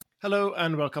Hello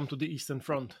and welcome to the Eastern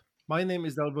Front. My name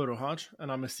is Dalibor,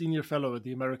 and I'm a senior fellow at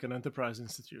the American Enterprise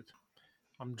Institute.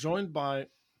 I'm joined by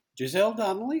Giselle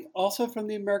Donnelly, also from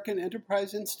the American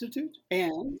Enterprise Institute,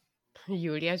 and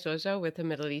Iulia with the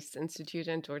Middle East Institute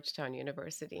and Georgetown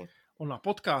University. On our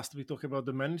podcast, we talk about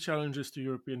the many challenges to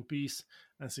European peace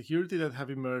and security that have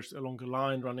emerged along a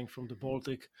line running from the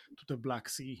Baltic to the Black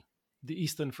Sea, the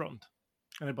Eastern Front,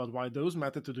 and about why those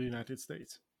matter to the United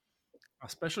States. Our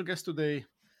special guest today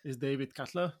is David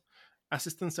Cattler,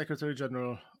 Assistant Secretary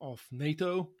General of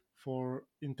NATO for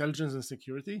Intelligence and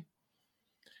Security.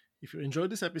 If you enjoyed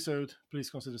this episode,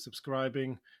 please consider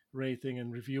subscribing, rating,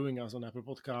 and reviewing us on Apple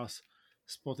Podcasts,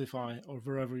 Spotify, or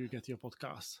wherever you get your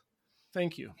podcasts.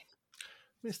 Thank you.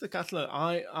 Mr. Cattler,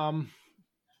 I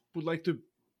would like to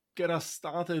get us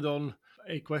started on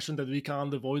a question that we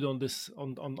can't avoid on this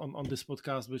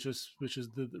podcast, which is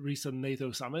the recent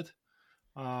NATO Summit,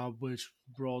 which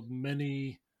brought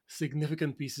many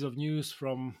significant pieces of news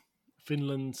from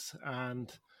Finland's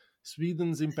and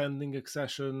Sweden's impending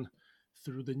accession,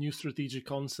 through the new strategic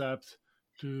concept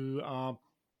to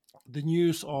the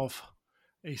news of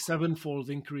a sevenfold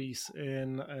increase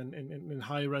in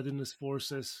high readiness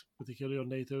forces, particularly on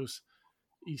NATO's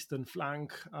eastern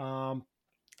flank.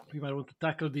 We might want to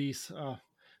tackle these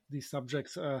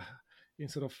subjects in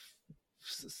sort of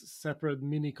separate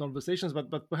mini conversations,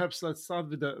 but perhaps let's start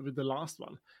with the last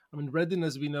one. I mean,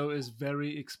 readiness, we know, is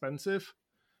very expensive,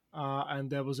 and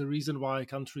there was a reason why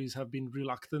countries have been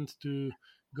reluctant to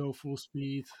go full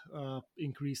speed,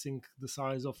 increasing the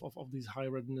size of these high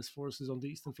readiness forces on the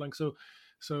eastern flank. So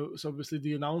obviously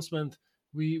the announcement,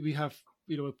 we have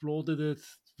applauded it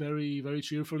very, very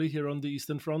cheerfully here on the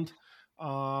Eastern Front,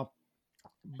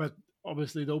 but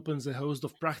obviously it opens a host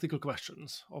of practical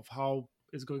questions of how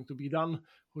it's going to be done,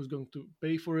 who's going to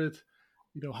pay for it,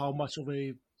 how much of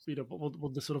a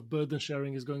what the sort of burden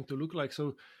sharing is going to look like.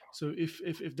 So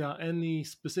if there are any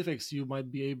specifics you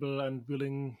might be able and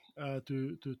willing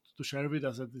to share with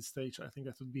us at this stage, I think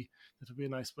that would be a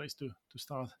nice place to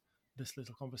start this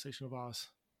little conversation of ours.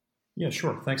 Yeah,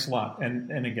 sure. Thanks a lot.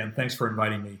 And again, thanks for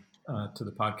inviting me to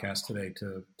the podcast today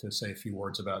to say a few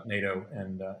words about NATO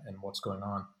and what's going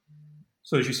on.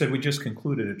 So as you said, we just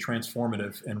concluded a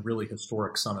transformative and really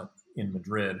historic summit in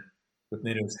Madrid with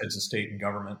NATO's heads of state and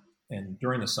government. And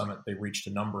during the summit, they reached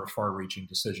a number of far-reaching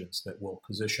decisions that will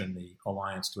position the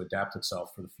alliance to adapt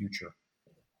itself for the future.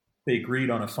 They agreed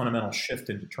on a fundamental shift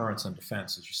in deterrence and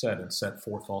defense, as you said, and set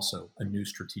forth also a new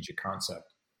strategic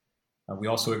concept. We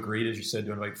also agreed, as you said,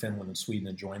 to invite Finland and Sweden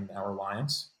to join our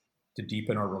alliance, to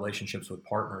deepen our relationships with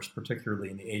partners, particularly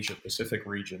in the Asia-Pacific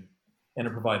region, and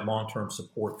to provide long-term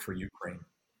support for Ukraine.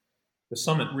 The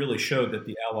summit really showed that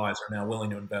the allies are now willing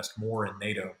to invest more in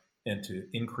NATO and to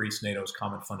increase NATO's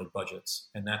common funded budgets.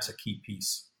 And that's a key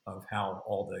piece of how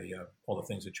all the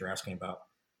things that you're asking about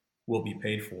will be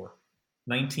paid for.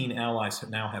 19 allies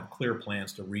now have clear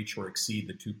plans to reach or exceed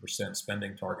the 2%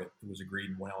 spending target that was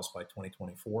agreed in Wales by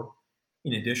 2024,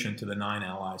 in addition to the 9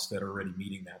 allies that are already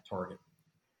meeting that target.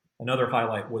 Another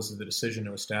highlight was the decision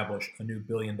to establish a new $1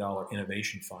 billion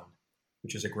innovation fund,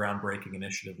 which is a groundbreaking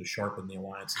initiative to sharpen the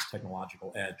alliance's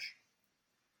technological edge.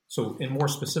 So in more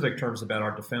specific terms about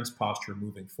our defense posture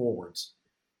moving forwards,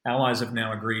 allies have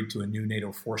now agreed to a new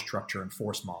NATO force structure and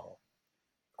force model.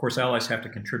 Of course, allies have to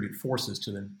contribute forces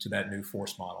to that new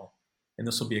force model, and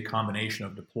this will be a combination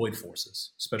of deployed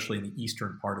forces, especially in the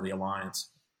eastern part of the alliance,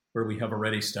 where we have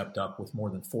already stepped up with more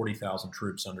than 40,000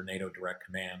 troops under NATO direct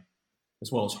command,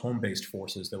 as well as home-based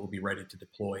forces that will be ready to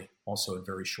deploy also in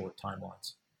very short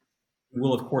timelines. We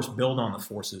will, of course, build on the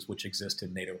forces which exist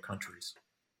in NATO countries,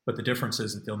 but the difference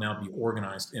is that they'll now be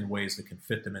organized in ways that can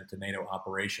fit them into NATO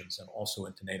operations and also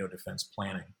into NATO defense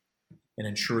planning and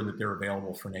ensure that they're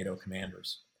available for NATO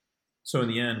commanders. So in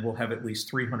the end, we'll have at least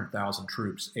 300,000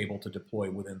 troops able to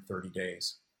deploy within 30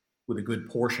 days, with a good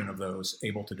portion of those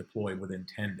able to deploy within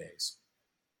 10 days.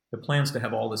 The plan's to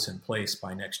have all this in place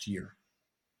by next year.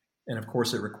 And of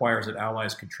course, it requires that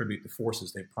allies contribute the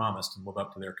forces they promised and live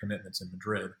up to their commitments in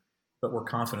Madrid, but we're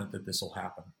confident that this will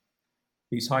happen.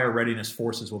 These higher readiness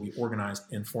forces will be organized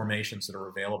in formations that are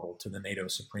available to the NATO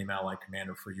Supreme Allied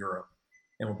Commander for Europe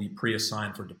and will be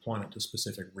pre-assigned for deployment to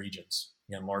specific regions,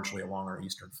 again, largely along our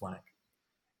eastern flank.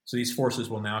 So these forces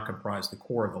will now comprise the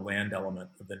core of the land element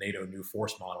of the NATO new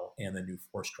force model and the new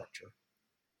force structure.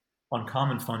 On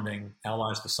common funding,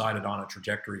 allies decided on a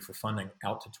trajectory for funding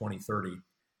out to 2030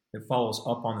 that follows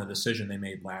up on the decision they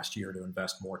made last year to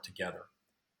invest more together.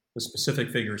 The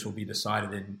specific figures will be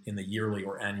decided in the yearly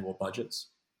or annual budgets,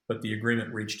 but the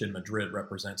agreement reached in Madrid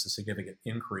represents a significant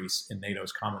increase in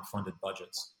NATO's common funded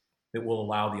budgets that will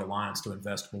allow the alliance to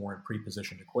invest more in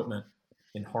pre-positioned equipment,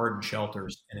 in hardened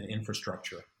shelters and in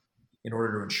infrastructure in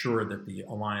order to ensure that the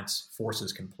alliance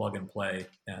forces can plug and play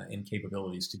in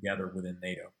capabilities together within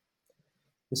NATO.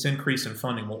 This increase in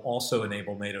funding will also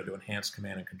enable NATO to enhance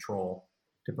command and control,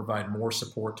 to provide more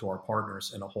support to our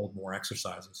partners, and to hold more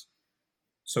exercises.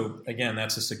 So again,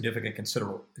 that's a significant,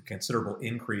 considerable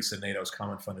increase in NATO's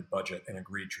common funded budget and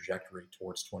agreed trajectory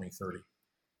towards 2030.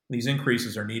 These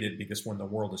increases are needed because when the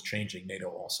world is changing, NATO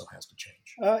also has to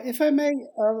change. If I may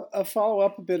follow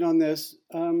up a bit on this,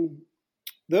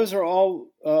 those are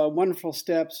all wonderful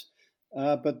steps,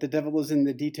 but the devil is in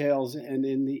the details and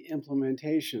in the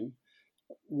implementation.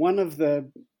 One of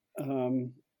the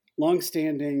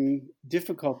longstanding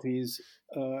difficulties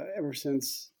ever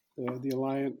since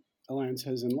the alliance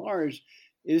has enlarged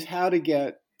is how to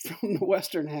get from the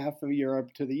western half of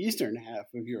Europe to the eastern half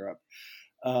of Europe.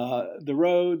 The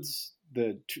roads,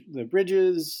 the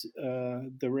bridges,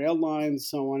 the rail lines,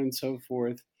 so on and so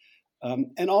forth,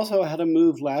 and also how to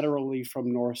move laterally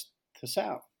from north to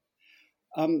south.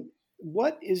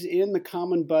 What is in the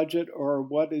common budget, or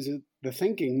what is it, the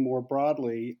thinking more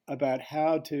broadly about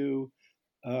how to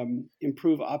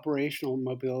improve operational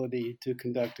mobility to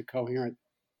conduct a coherent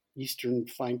eastern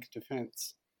flank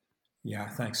defense? Yeah,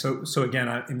 thanks. So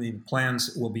again, the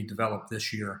plans will be developed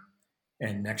this year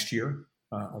and next year,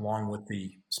 along with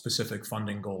the specific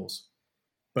funding goals.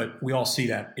 But we all see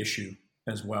that issue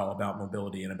as well about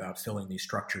mobility and about filling these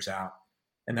structures out.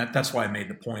 And that's why I made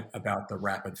the point about the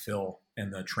rapid fill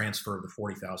and the transfer of the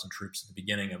 40,000 troops at the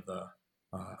beginning of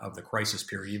the crisis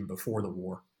period, even before the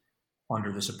war,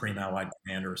 under the Supreme Allied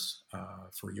Commanders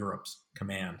for Europe's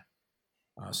command.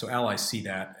 So allies see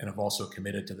that and have also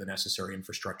committed to the necessary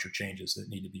infrastructure changes that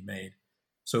need to be made.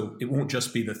 So it won't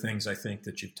just be the things I think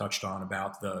that you've touched on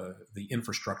about the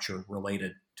infrastructure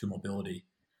related to mobility,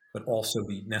 but also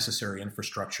the necessary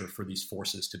infrastructure for these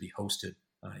forces to be hosted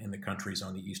in the countries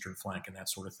on the eastern flank and that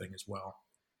sort of thing as well.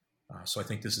 So I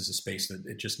think this is a space that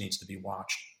it just needs to be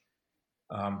watched.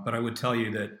 But I would tell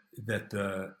you that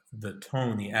the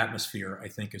tone, the atmosphere, I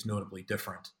think is notably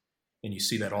different. And you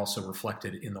see that also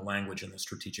reflected in the language and the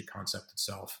strategic concept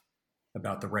itself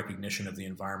about the recognition of the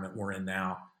environment we're in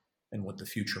now and what the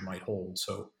future might hold.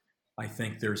 So I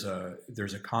think there's a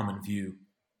common view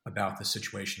about the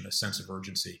situation, a sense of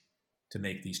urgency to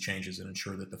make these changes and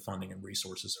ensure that the funding and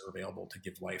resources are available to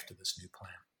give life to this new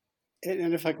plan.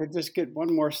 And if I could just get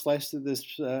one more slice of this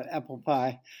apple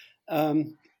pie.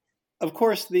 Of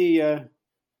course, the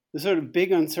sort of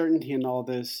big uncertainty in all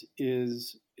this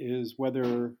is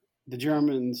whether the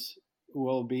Germans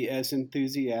will be as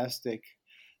enthusiastic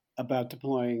about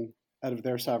deploying out of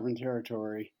their sovereign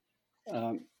territory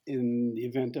in the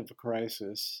event of a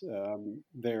crisis.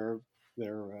 Their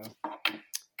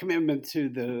commitment to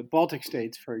the Baltic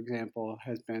states, for example,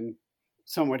 has been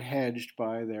somewhat hedged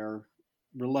by their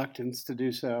reluctance to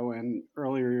do so. And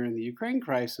earlier in the Ukraine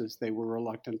crisis, they were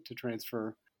reluctant to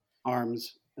transfer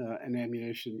arms and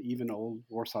ammunition, even old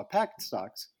Warsaw Pact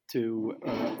stocks, to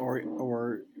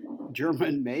or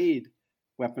German-made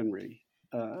weaponry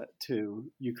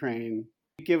to Ukraine.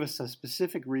 Give us a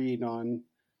specific read on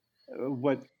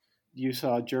what you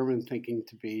saw German thinking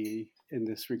to be in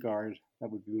this regard.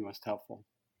 That would be most helpful.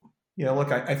 Yeah,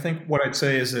 look, I think what I'd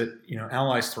say is that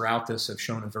allies throughout this have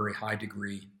shown a very high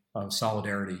degree of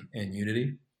solidarity and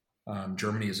unity.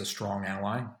 Germany is a strong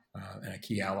ally and a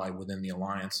key ally within the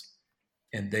alliance,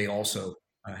 and they also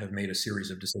have made a series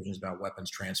of decisions about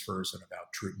weapons transfers and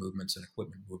about troop movements and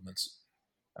equipment movements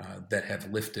that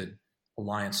have lifted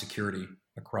alliance security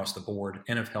across the board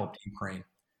and have helped Ukraine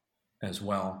as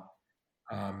well.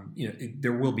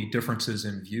 There will be differences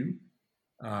in view.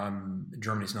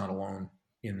 Germany's not alone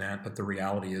in that, but the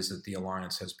reality is that the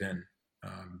alliance has been,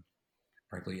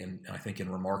 frankly, I think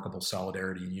in remarkable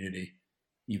solidarity and unity,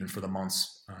 even for the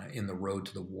months in the road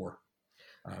to the war,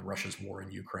 Russia's war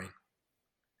in Ukraine.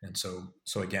 And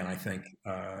so again, I think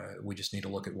we just need to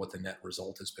look at what the net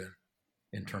result has been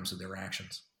in terms of their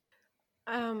actions.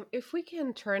 If we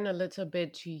can turn a little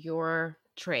bit to your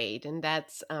trade, and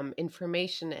that's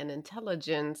information and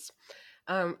intelligence.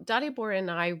 Dalibor and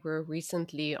I were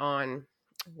recently on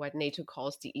what NATO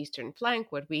calls the Eastern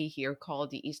Flank, what we here call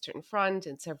the Eastern Front,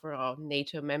 and several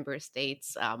NATO member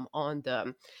states on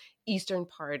the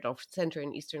central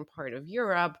and eastern part of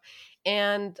Europe.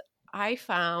 And I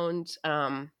found,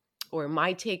 or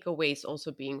my takeaways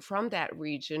also being from that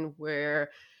region, were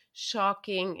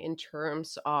shocking in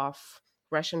terms of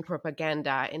Russian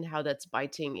propaganda and how that's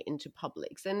biting into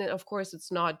publics. And of course,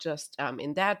 it's not just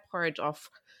in that part of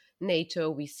NATO.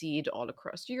 We see it all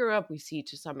across Europe. We see it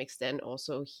to some extent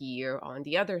also here on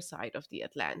the other side of the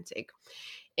Atlantic.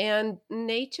 And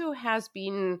NATO has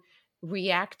been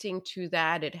reacting to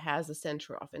that. It has a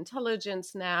center of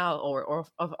intelligence now, or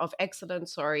of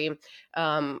excellence, fighting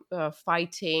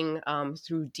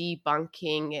through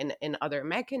debunking and other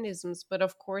mechanisms. But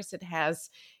of course, it has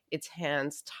its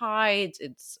hands tied.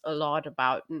 It's a lot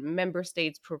about member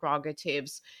states'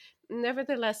 prerogatives.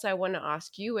 Nevertheless, I want to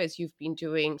ask you, as you've been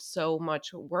doing so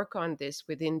much work on this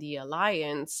within the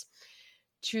alliance,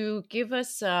 to give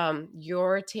us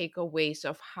your takeaways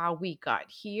of how we got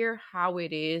here, how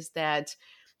it is that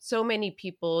so many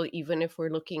people, even if we're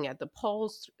looking at the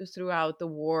polls throughout the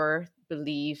war,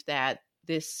 believe that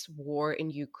this war in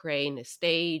Ukraine is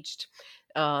staged,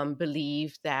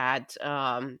 believe that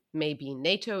maybe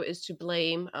NATO is to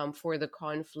blame for the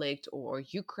conflict, or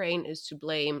Ukraine is to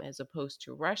blame as opposed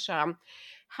to Russia.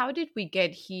 How did we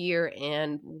get here,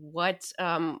 and what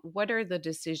are the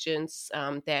decisions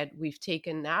that we've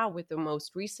taken now with the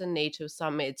most recent NATO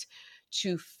summit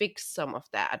to fix some of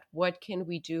that? What can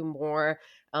we do more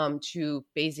to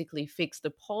basically fix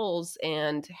the polls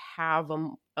and have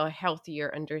a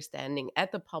healthier understanding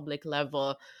at the public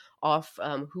level of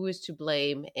who is to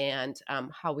blame and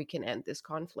how we can end this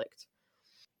conflict?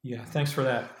 Yeah, thanks for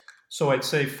that. So I'd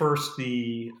say first,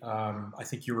 I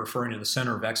think you're referring to the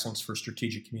Center of Excellence for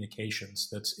Strategic Communications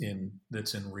that's in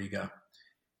Riga,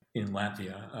 in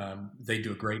Latvia. They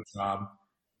do a great job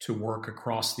to work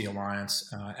across the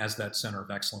alliance as that center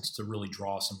of excellence to really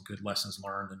draw some good lessons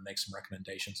learned and make some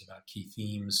recommendations about key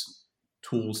themes,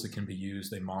 tools that can be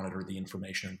used. They monitor the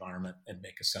information environment and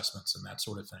make assessments and that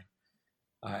sort of thing.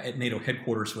 At NATO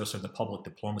headquarters, we also have the Public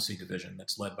Diplomacy Division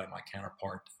that's led by my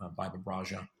counterpart, Vaiva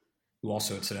Braja, who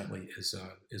also, incidentally, is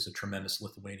a tremendous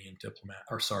Latvian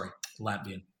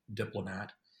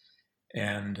diplomat.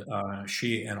 And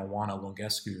she and Oana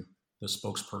Lungescu, the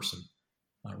spokesperson,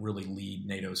 really lead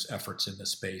NATO's efforts in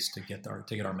this space to get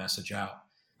our message out.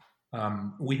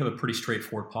 We have a pretty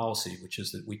straightforward policy, which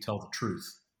is that we tell the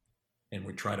truth, and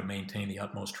we try to maintain the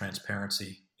utmost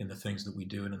transparency in the things that we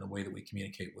do and in the way that we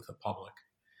communicate with the public.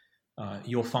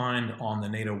 You'll find on the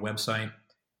NATO website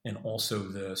and also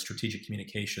the strategic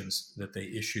communications that they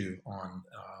issue on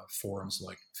forums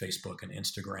like Facebook and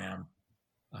Instagram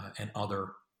and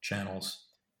other channels,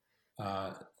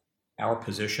 our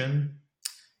position,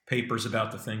 papers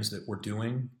about the things that we're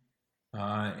doing.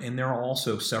 And there are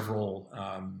also several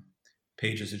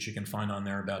pages that you can find on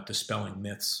there about dispelling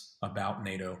myths about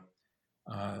NATO.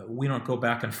 We don't go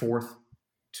back and forth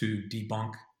to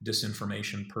debunk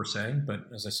disinformation per se, but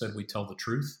as I said, we tell the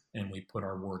truth and we put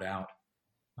our word out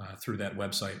through that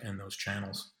website and those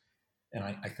channels. And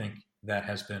I think that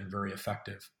has been very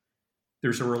effective.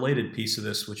 There's a related piece of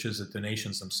this, which is that the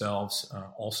nations themselves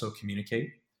also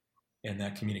communicate. And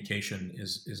that communication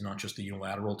is not just a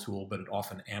unilateral tool, but it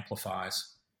often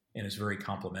amplifies and is very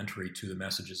complementary to the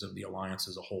messages of the alliance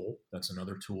as a whole. That's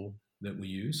another tool that we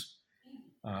use.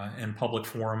 And public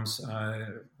forums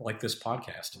like this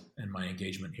podcast and my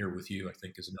engagement here with you, I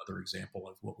think, is another example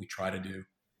of what we try to do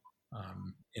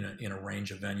in a range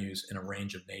of venues, in a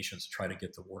range of nations, to try to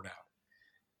get the word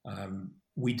out.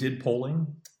 We did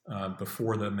polling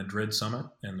before the Madrid Summit,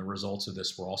 and the results of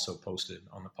this were also posted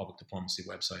on the Public Diplomacy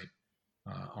website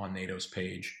on NATO's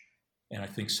page. And I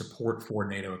think support for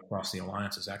NATO across the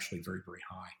alliance is actually very, very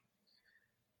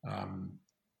high.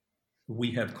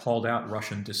 We have called out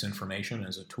Russian disinformation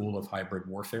as a tool of hybrid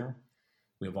warfare.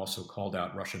 We have also called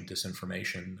out Russian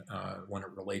disinformation when it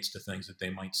relates to things that they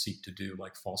might seek to do,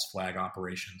 like false flag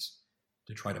operations,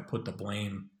 to try to put the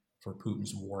blame for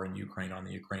Putin's war in Ukraine on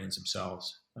the Ukrainians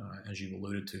themselves, as you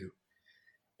alluded to.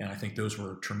 And I think those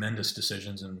were tremendous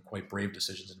decisions, and quite brave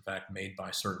decisions, in fact, made by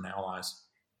certain allies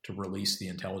to release the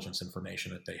intelligence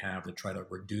information that they have to try to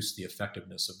reduce the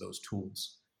effectiveness of those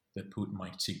tools that Putin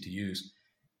might seek to use.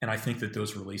 And I think that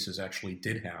those releases actually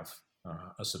did have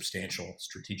a substantial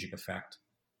strategic effect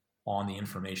on the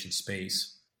information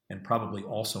space, and probably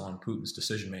also on Putin's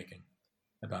decision-making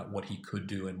about what he could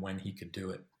do and when he could do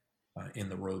it in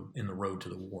the road to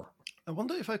the war. I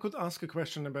wonder if I could ask a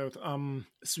question about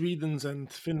Sweden's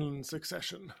and Finland's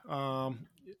accession.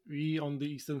 We on the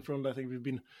Eastern Front, I think we've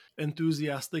been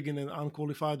enthusiastic in an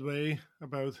unqualified way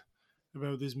about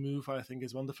this move. I think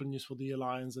it's wonderful news for the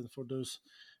alliance and for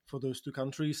those two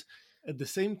countries. At the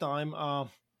same time, I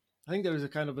think there is a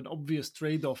kind of an obvious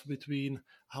trade-off between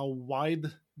how wide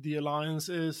the alliance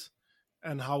is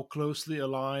and how closely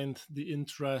aligned the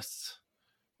interests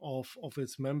of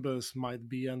its members might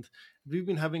be. And we've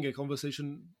been having a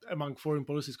conversation among foreign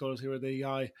policy scholars here at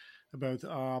AEI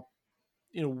about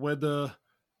whether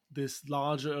this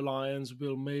larger alliance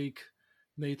will make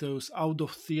NATO's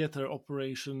out-of-theater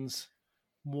operations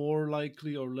more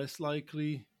likely or less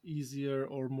likely, easier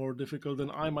or more difficult?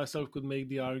 And I myself could make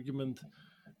the argument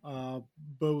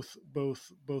both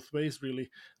ways, really.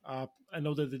 I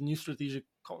know that the new strategic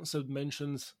concept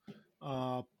mentions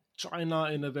China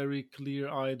in a very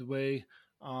clear-eyed way.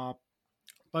 But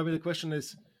the question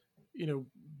is,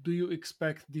 do you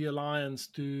expect the alliance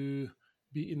to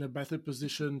be in a better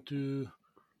position to,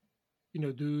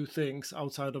 do things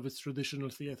outside of its traditional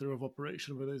theater of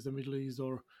operation, whether it's the Middle East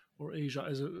or Asia,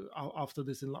 after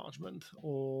this enlargement,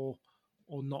 or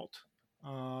not?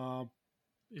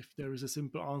 If there is a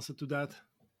simple answer to that,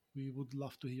 we would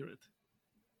love to hear it.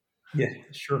 Yeah,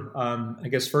 sure. I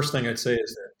guess first thing I'd say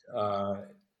is that,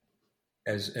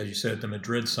 as you said, at the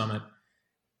Madrid Summit,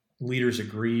 leaders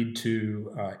agreed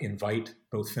to invite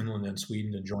both Finland and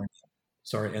Sweden to join.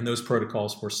 And those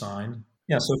protocols were signed.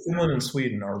 Yeah, so Finland and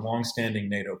Sweden are longstanding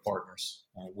NATO partners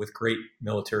with great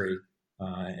military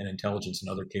and intelligence and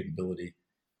other capability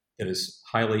that is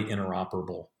highly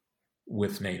interoperable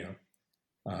with NATO.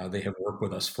 They have worked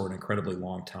with us for an incredibly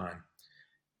long time.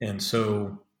 And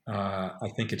so I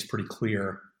think it's pretty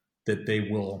clear that they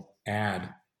will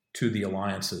add to the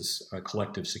alliance's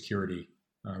collective security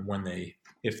when they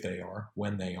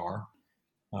are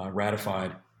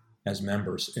ratified as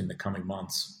members in the coming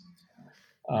months.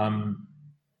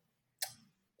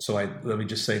 So let me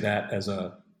just say that as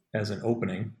an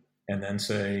opening, and then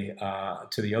say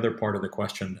to the other part of the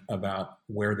question about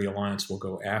where the alliance will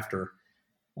go after.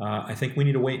 I think we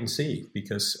need to wait and see,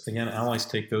 because again, allies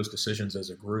take those decisions as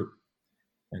a group,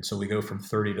 and so we go from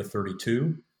 30 to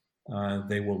 32.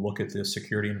 They will look at the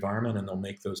security environment and they'll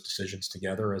make those decisions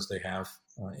together as they have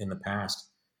in the past.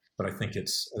 But I think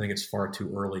it's far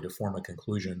too early to form a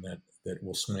conclusion that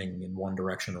will swing in one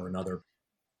direction or another.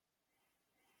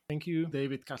 Thank you,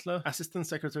 David Cattler, Assistant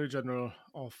Secretary General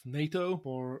of NATO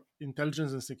for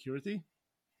Intelligence and Security,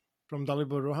 from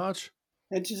Dalibor Rohac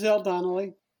and Giselle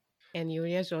Donnelly and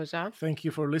Iulia Joja. Thank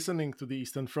you for listening to The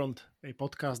Eastern Front, a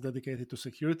podcast dedicated to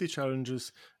security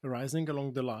challenges arising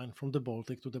along the line from the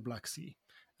Baltic to the Black Sea.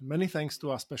 And many thanks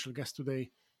to our special guest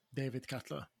today, David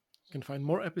Cattler. You can find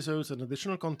more episodes and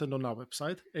additional content on our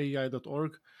website,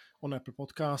 aei.org, on Apple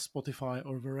Podcasts, Spotify,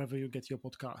 or wherever you get your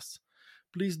podcasts.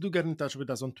 Please do get in touch with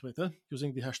us on Twitter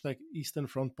using the hashtag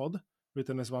EasternFrontPod,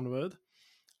 written as one word.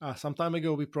 Some time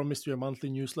ago, we promised you a monthly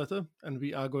newsletter, and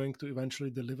we are going to eventually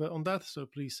deliver on that. So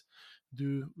please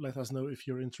do let us know if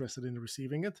you're interested in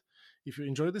receiving it. If you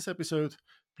enjoyed this episode,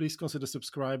 please consider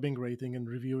subscribing, rating, and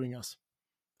reviewing us.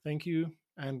 Thank you,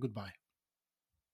 and goodbye.